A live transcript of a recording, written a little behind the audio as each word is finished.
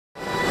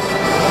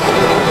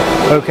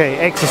Okay,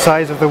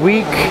 exercise of the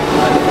week,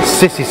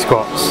 sissy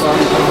squats.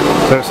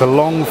 So it's a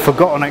long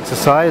forgotten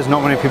exercise,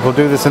 not many people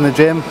do this in the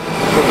gym.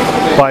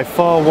 By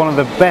far one of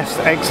the best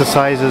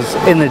exercises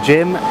in the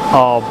gym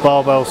are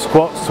barbell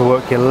squats to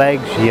work your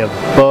legs, your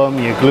bum,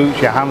 your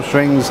glutes, your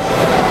hamstrings.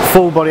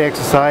 Full body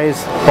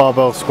exercise,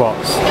 barbell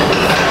squats.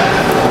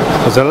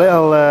 There's a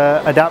little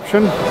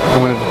adaptation. I'm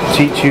going to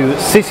teach you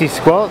sissy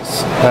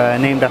squats,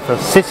 named after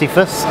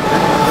Sisyphus.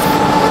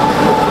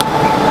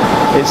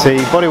 It's a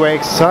bodyweight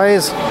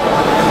exercise.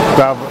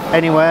 Grab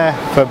anywhere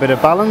for a bit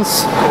of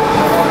balance.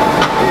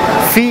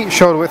 Feet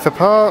shoulder width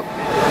apart,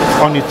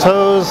 on your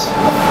toes.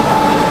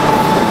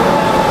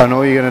 And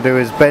all you're going to do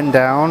is bend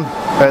down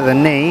at the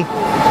knee.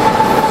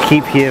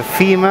 Keep your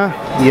femur,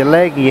 your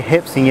leg, your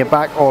hips and your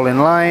back all in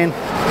line.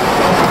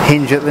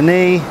 Hinge at the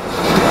knee,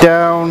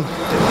 down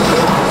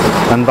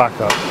and back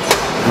up.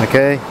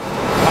 Okay,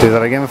 do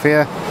that again for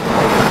you.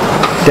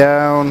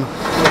 Down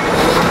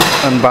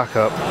and back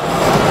up.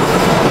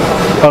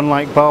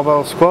 Unlike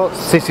barbell squats,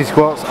 sissy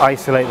squats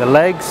isolate the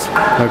legs.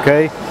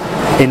 Okay,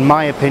 in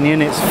my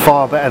opinion it's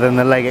far better than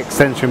the leg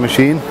extension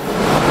machine.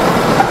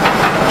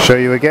 Show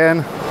you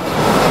again.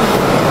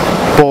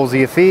 Balls of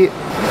your feet,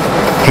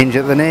 hinge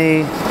at the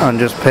knee and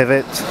just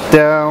pivot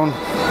down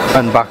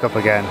and back up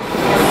again.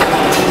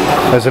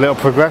 There's a little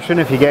progression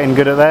if you're getting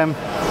good at them.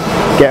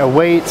 Get a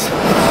weight.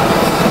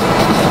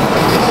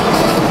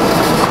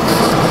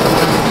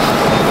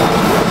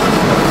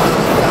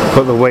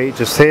 Put the weight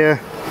just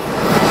here.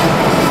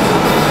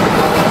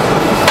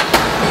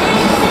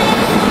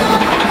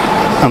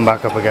 And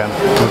back up again,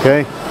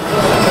 okay?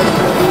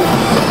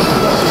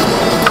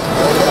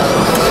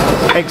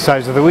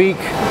 Exercise of the week,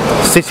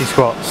 sissy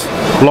squats.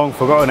 Long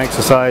forgotten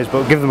exercise,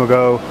 but give them a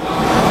go.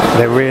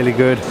 They're really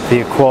good for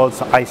your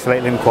quads,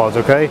 isolate them quads,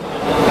 okay?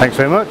 Thanks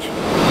very much.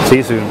 See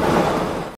you soon.